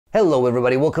Hello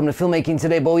everybody, welcome to Filmmaking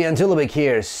Today. Bojan Dulabic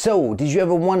here. So, did you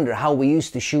ever wonder how we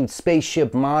used to shoot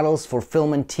spaceship models for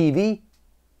film and TV?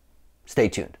 Stay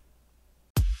tuned.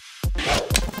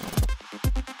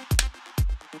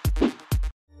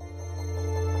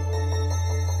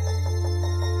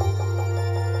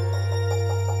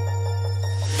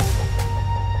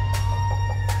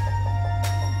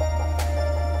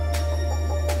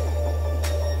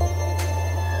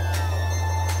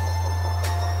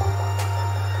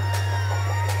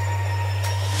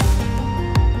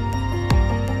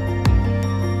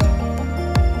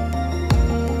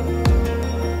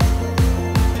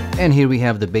 And here we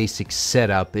have the basic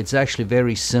setup. It's actually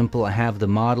very simple. I have the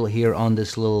model here on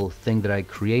this little thing that I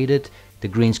created. The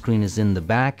green screen is in the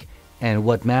back, and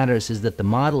what matters is that the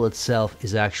model itself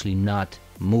is actually not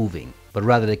moving, but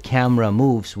rather the camera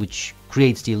moves, which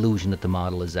creates the illusion that the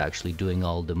model is actually doing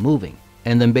all the moving.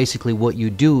 And then basically what you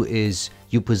do is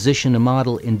you position the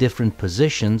model in different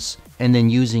positions, and then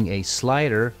using a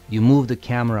slider you move the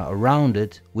camera around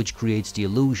it, which creates the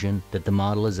illusion that the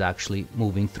model is actually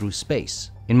moving through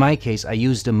space. In my case, I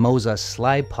used a Moza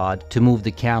slide pod to move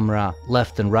the camera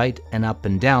left and right and up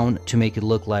and down to make it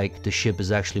look like the ship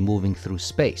is actually moving through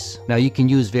space. Now you can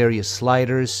use various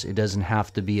sliders, it doesn't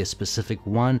have to be a specific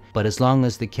one, but as long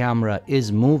as the camera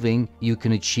is moving, you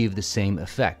can achieve the same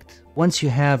effect. Once you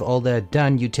have all that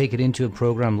done, you take it into a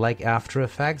program like After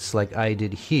Effects, like I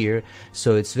did here.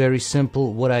 So it's very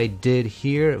simple. What I did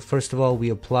here, first of all, we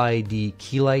apply the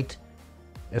key light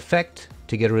effect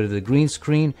to get rid of the green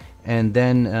screen, and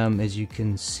then as you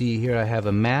can see here, I have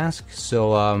a mask,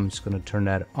 so I'm just going to turn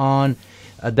that on.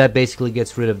 That basically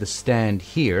gets rid of the stand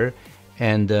here,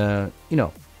 and you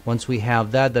know, once we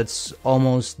have that, that's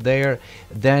almost there.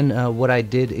 Then what I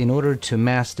did, in order to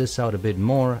mask this out a bit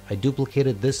more, I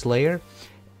duplicated this layer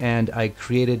and I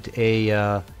created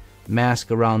a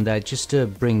mask around that just to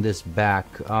bring this back.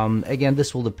 Again,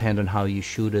 this will depend on how you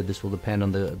shoot it. This will depend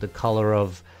on the color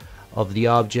of the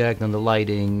object and the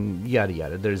lighting, yada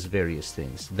yada. There's various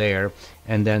things there.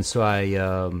 And then so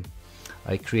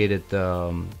I created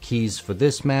keys for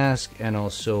this mask and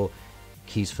also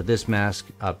keys for this mask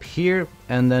up here,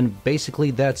 and then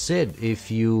basically that's it.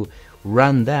 If you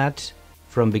run that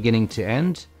from beginning to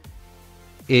end,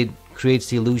 it creates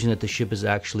the illusion that the ship is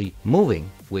actually moving,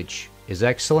 which is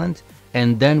excellent.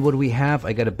 And then what we have,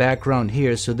 I got a background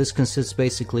here, so this consists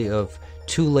basically of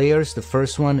two layers. The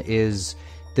first one is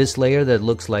this layer that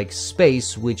looks like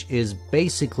space, which is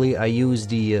basically, I use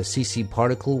the CC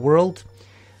particle world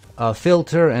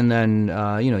filter, and then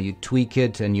you know, you tweak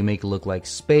it and you make it look like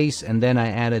space. And then I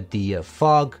added the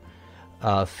fog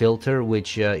filter,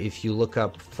 which if you look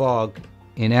up fog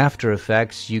in After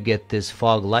Effects, you get this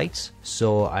fog lights,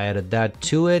 so I added that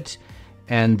to it,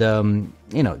 and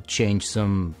you know, change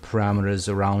some parameters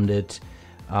around it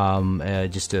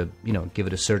just to, you know, give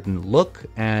it a certain look.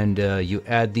 And you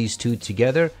add these two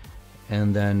together,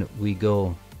 and then we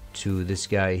go to this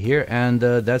guy here, and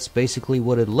that's basically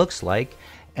what it looks like.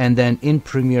 And then in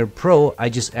Premiere Pro, I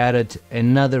just added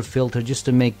another filter just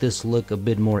to make this look a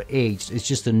bit more aged. It's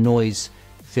just a noise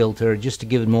filter, just to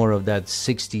give it more of that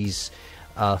 60s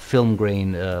film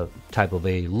grain type of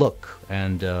a look.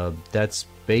 And that's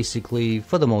basically,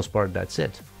 for the most part, that's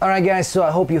it. Alright guys, so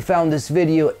I hope you found this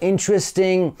video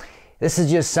interesting. This is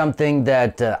just something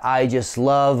that I just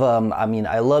love. I mean,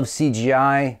 I love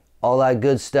CGI, all that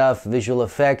good stuff, visual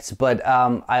effects, but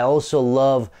I also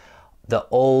love the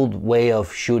old way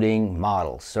of shooting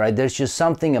models, right? There's just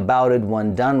something about it,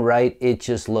 when done right, it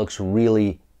just looks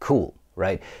really cool,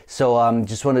 right? So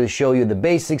just wanted to show you the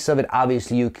basics of it.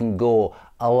 Obviously you can go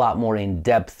a lot more in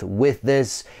depth with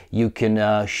this. You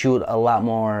can shoot a lot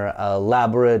more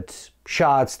elaborate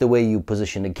shots, the way you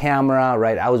position the camera,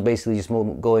 right? I was basically just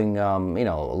going you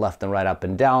know, left and right, up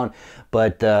and down,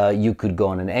 but you could go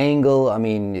on an angle. I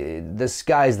mean, the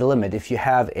sky's the limit. If you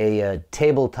have a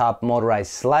tabletop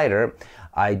motorized slider,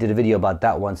 I did a video about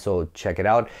that one, so check it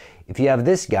out. If you have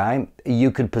this guy, you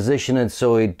could position it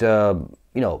so it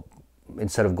you know,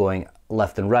 instead of going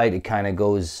left and right, it kind of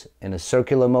goes in a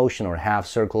circular motion or half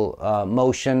circle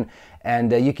motion,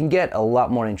 and you can get a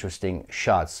lot more interesting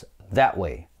shots that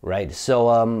way, right? So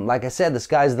like I said, the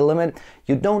sky's the limit.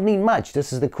 You don't need much.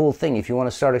 This is the cool thing if you want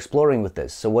to start exploring with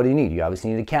this. So what do you need? You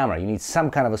obviously need a camera. You need some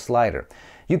kind of a slider.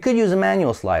 You could use a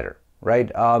manual slider,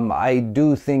 right? I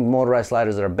do think motorized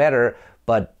sliders are better,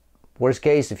 but worst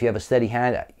case, if you have a steady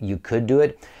hand, you could do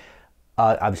it.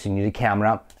 Obviously you need a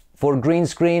camera. For green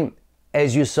screen,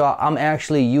 as you saw, I'm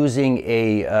actually using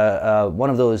a one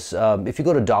of those, if you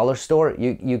go to dollar store,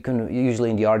 you can usually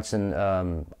in the arts and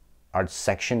art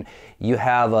section, you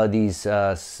have these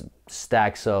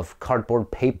stacks of cardboard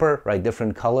paper, right,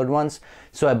 different colored ones.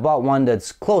 So I bought one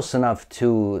that's close enough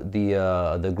to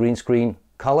the green screen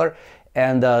color,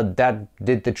 and that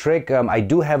did the trick. I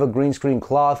do have a green screen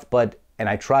cloth, and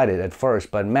I tried it at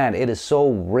first, but man, it is so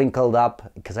wrinkled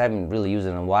up because I haven't really used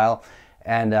it in a while.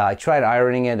 And I tried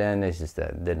ironing it, and it just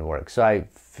didn't work. So I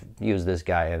used this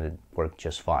guy, and it worked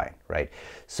just fine, right?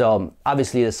 So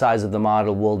obviously the size of the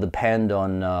model will depend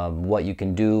on what you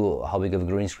can do, how big of a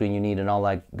green screen you need, and all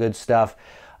that good stuff.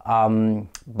 Yeah,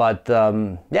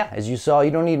 as you saw, you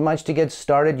don't need much to get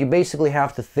started. You basically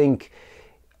have to think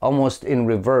almost in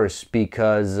reverse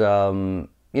because,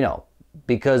 you know,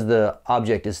 because the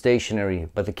object is stationary,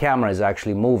 but the camera is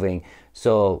actually moving.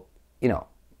 So, you know,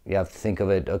 you have to think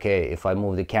of it, okay, if I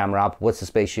move the camera up, what's the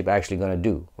spaceship actually going to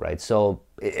do, right? So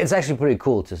it's actually pretty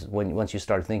cool to once you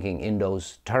start thinking in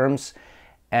those terms.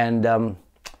 And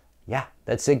yeah,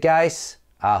 that's it, guys.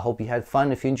 I hope you had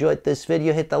fun. If you enjoyed this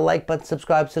video, hit the like button,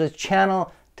 subscribe to the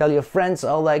channel, tell your friends,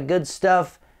 all that good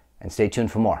stuff, and stay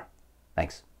tuned for more.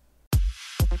 Thanks.